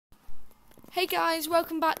Hey guys,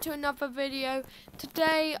 welcome back to another video.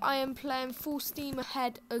 Today I am playing Full Steam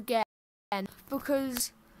Ahead again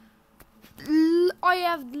because I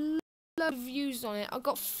have loads of views on it. I've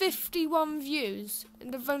got 51 views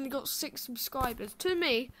and I've only got 6 subscribers. To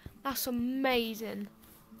me, that's amazing.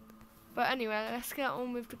 But anyway, let's get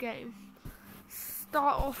on with the game.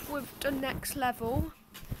 Start off with the next level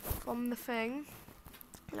from the thing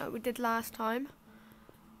like we did last time.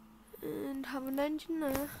 And have an engine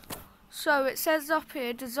there. So it says up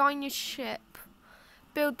here, design your ship.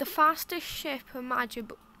 Build the fastest ship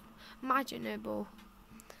imaginable.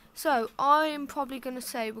 So I'm probably going to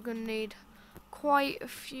say we're going to need quite a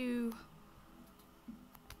few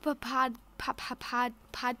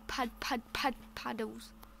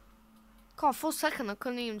paddles. God, for a second I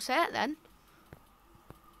couldn't even say it then.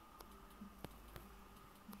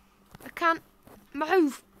 I can't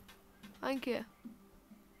move. Thank you.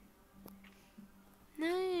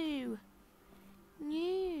 No.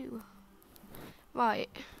 Right.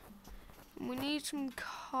 We need some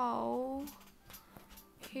coal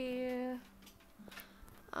here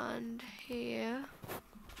and here.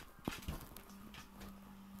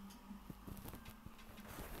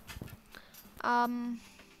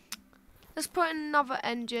 Let's put in another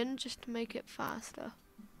engine just to make it faster.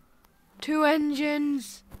 2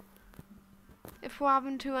 engines. If we're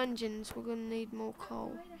having 2 engines, we're gonna need more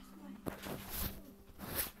coal.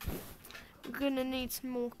 We're gonna need some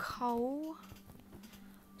more coal.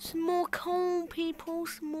 Some more coal, people.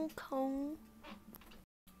 Some more coal.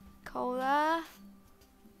 Coal there.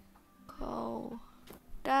 Coal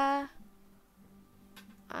there.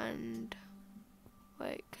 And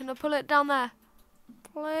wait, can I pull it down there?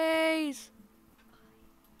 Please.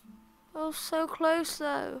 Oh, so close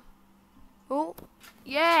though. Oh,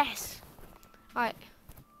 yes. Right,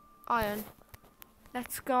 iron.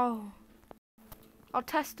 Let's go. I'll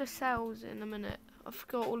test the cells in a minute. I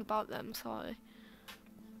forgot all about them, sorry.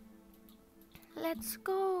 Let's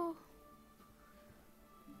go.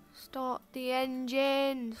 Start the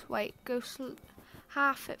engines. Wait, go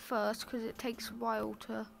half it first because it takes a while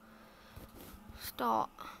to start.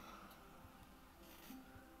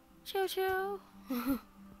 Chill, chill.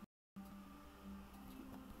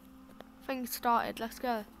 Thing started, let's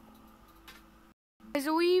go.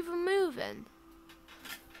 Are we even moving?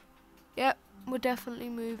 Yep, we're definitely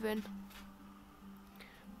moving.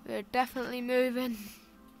 We're definitely moving.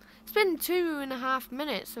 It's been 2.5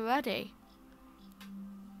 minutes already.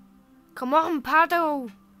 Come on,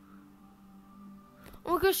 paddle.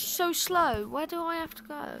 Oh my gosh, so slow. Where do I have to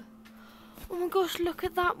go? Oh my gosh, look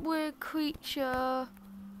at that weird creature.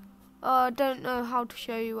 I don't know how to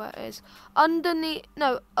show you where it is. Underneath,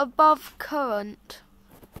 no, above current.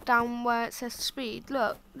 Down where it says speed.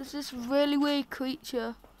 Look, there's this really weird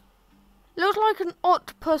creature. It looks like an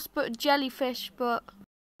octopus, but a jellyfish, but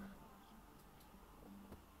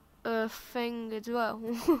a thing as well.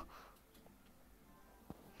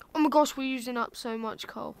 Oh my gosh, we're using up so much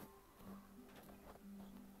coal.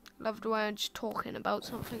 Love the way I'm just talking about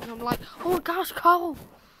something. I'm like, oh my gosh, coal!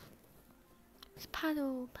 It's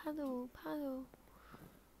paddle, paddle, paddle.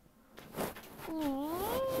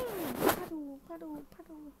 Paddle, paddle,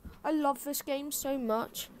 paddle. I love this game so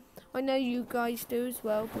much. I know you guys do as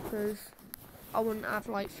well because I wouldn't have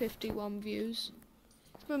like 51 views.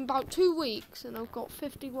 It's been about 2 weeks and I've got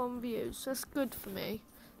 51 views. That's good for me.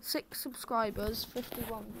 6 subscribers,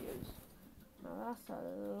 51 views. Now that's a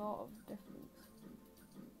lot of difference.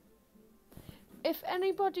 If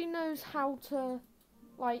anybody knows how to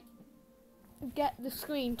like get the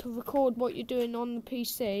screen to record what you're doing on the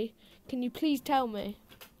PC, can you please tell me?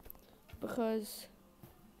 Because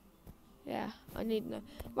yeah, I need to know.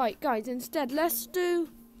 Right guys, instead let's do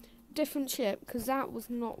different ship because that was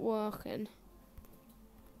not working.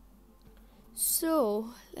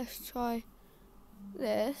 So let's try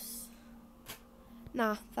this.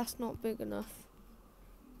 Nah, that's not big enough.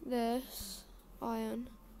 This iron,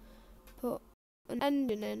 put an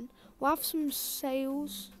engine in. We'll have some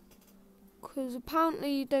sails because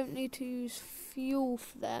apparently you don't need to use fuel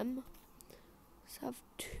for them. Let's have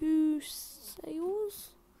 2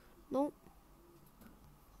 sails. Nope.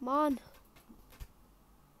 Come on.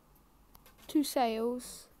 2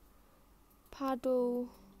 sails. Paddle.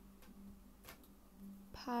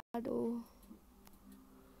 Paddle.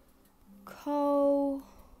 Coal.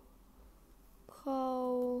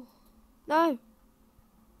 Coal. No.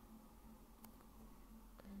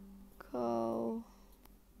 Coal.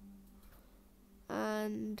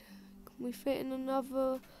 And can we fit in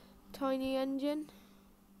another tiny engine?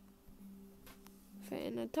 Fit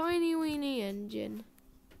in a tiny weeny engine.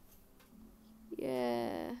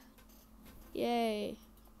 Yeah. Yay.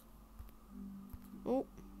 Oh,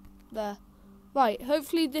 there. Right,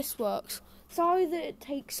 hopefully this works. Sorry that it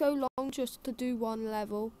takes so long just to do one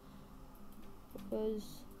level, because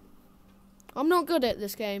I'm not good at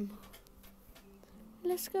this game.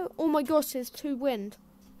 Let's go. Oh my gosh, there's 2 wind.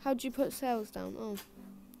 How do you put sails down? Oh.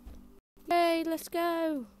 Yay, let's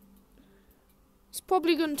go. It's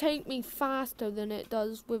probably going to take me faster than it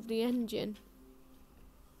does with the engine.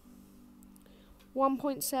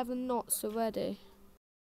 1.7 knots already.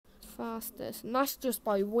 Fastest. And that's just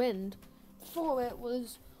by wind. Before it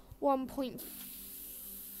was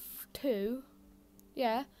 1.2.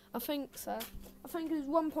 Yeah, I think so. I think it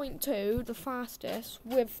was 1.2, the fastest,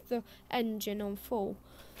 with the engine on full.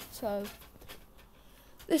 So,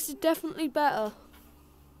 this is definitely better.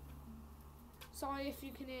 Sorry if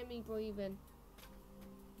you can hear me breathing.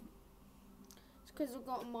 It's because I've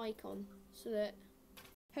got a mic on, so that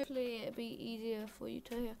hopefully it'll be easier for you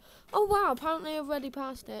to hear. Oh wow, apparently I've already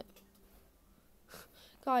passed it.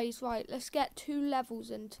 Guys, right, let's get 2 levels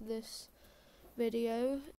into this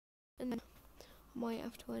video, and then I might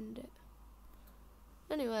have to end it.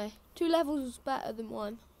 Anyway, 2 levels is better than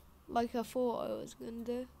 1, like I thought I was going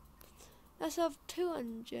to do. Let's have 2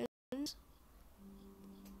 engines.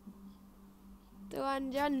 2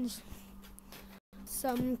 engines.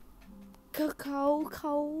 Some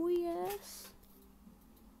coal, yes.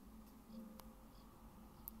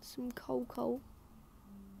 Some coal.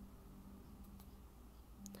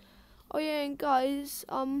 Oh yeah, and guys,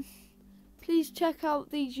 please check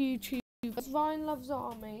out these YouTubers. Ryan Loves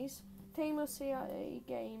Armies, Tamer CIA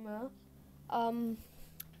Gamer, and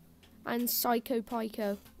Psycho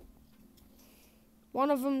Pico.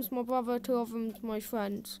 One of them's my brother, 2 of them's my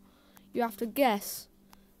friends. You have to guess.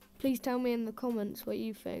 Please tell me in the comments what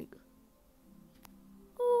you think.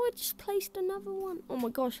 Oh, I just placed another one. Oh my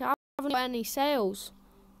gosh, I haven't got any sails.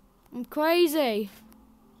 I'm crazy.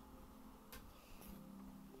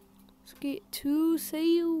 Let's get 2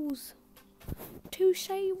 sails. 2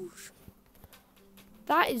 sails.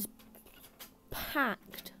 That is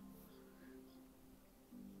packed.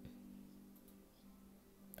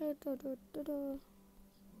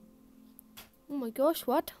 Oh my gosh,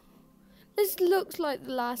 what? This looks like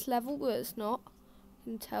the last level, but it's not.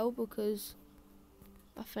 You can tell because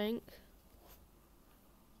I think.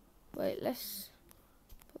 Wait, let's.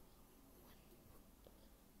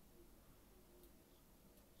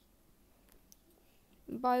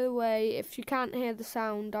 By the way, if you can't hear the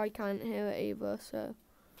sound, I can't hear it either, so.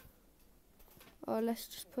 Oh, let's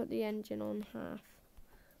just put the engine on half.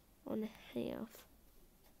 On half.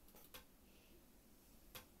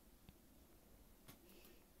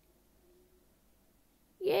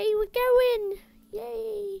 Yay, we're going!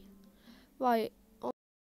 Yay! Right,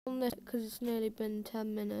 on this, because it's nearly been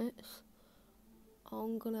 10 minutes,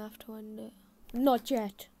 I'm gonna have to end it. Not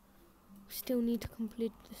yet. Still need to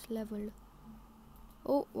complete this level.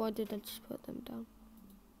 Oh, why did I just put them down?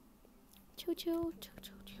 Choo choo, choo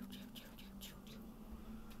choo, choo choo, choo choo, choo.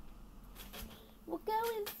 We're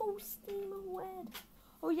going full steam ahead.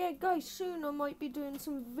 Oh yeah, guys, soon I might be doing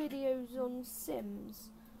some videos on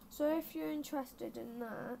Sims. So if you're interested in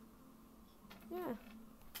that, yeah,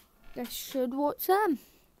 you should watch them.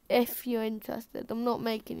 If you're interested, I'm not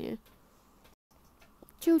making you.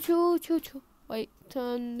 Choo choo, choo choo. Wait,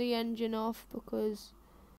 turn the engine off because.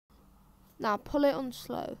 Now pull it on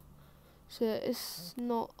slow, so it's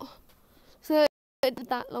not. So it did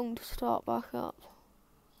that long to start back up.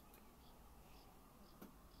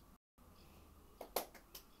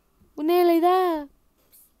 We're nearly there.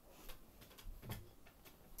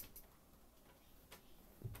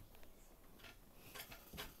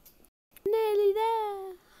 Nearly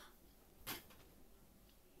there.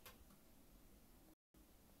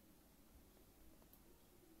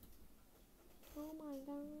 Oh my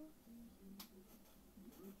god.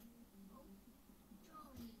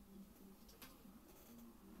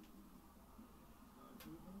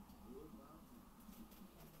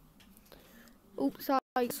 Oops,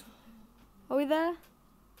 guys. Are we there?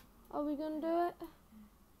 Are we gonna do it?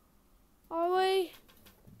 Are we?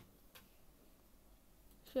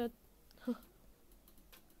 Should.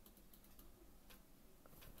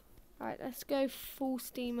 Alright, let's go full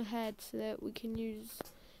steam ahead so that we can use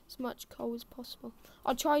as much coal as possible.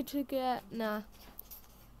 I'll try to get. Nah.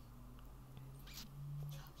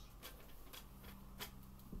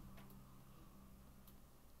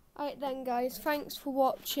 Alright then, guys, thanks for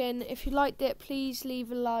watching. If you liked it, please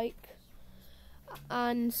leave a like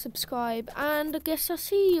and subscribe, and I guess I'll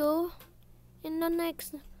see you in the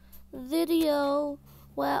next video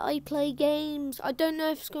where I play games. I don't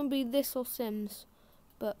know if it's going to be this or Sims,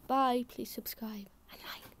 but bye. Please subscribe and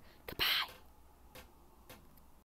like. Goodbye.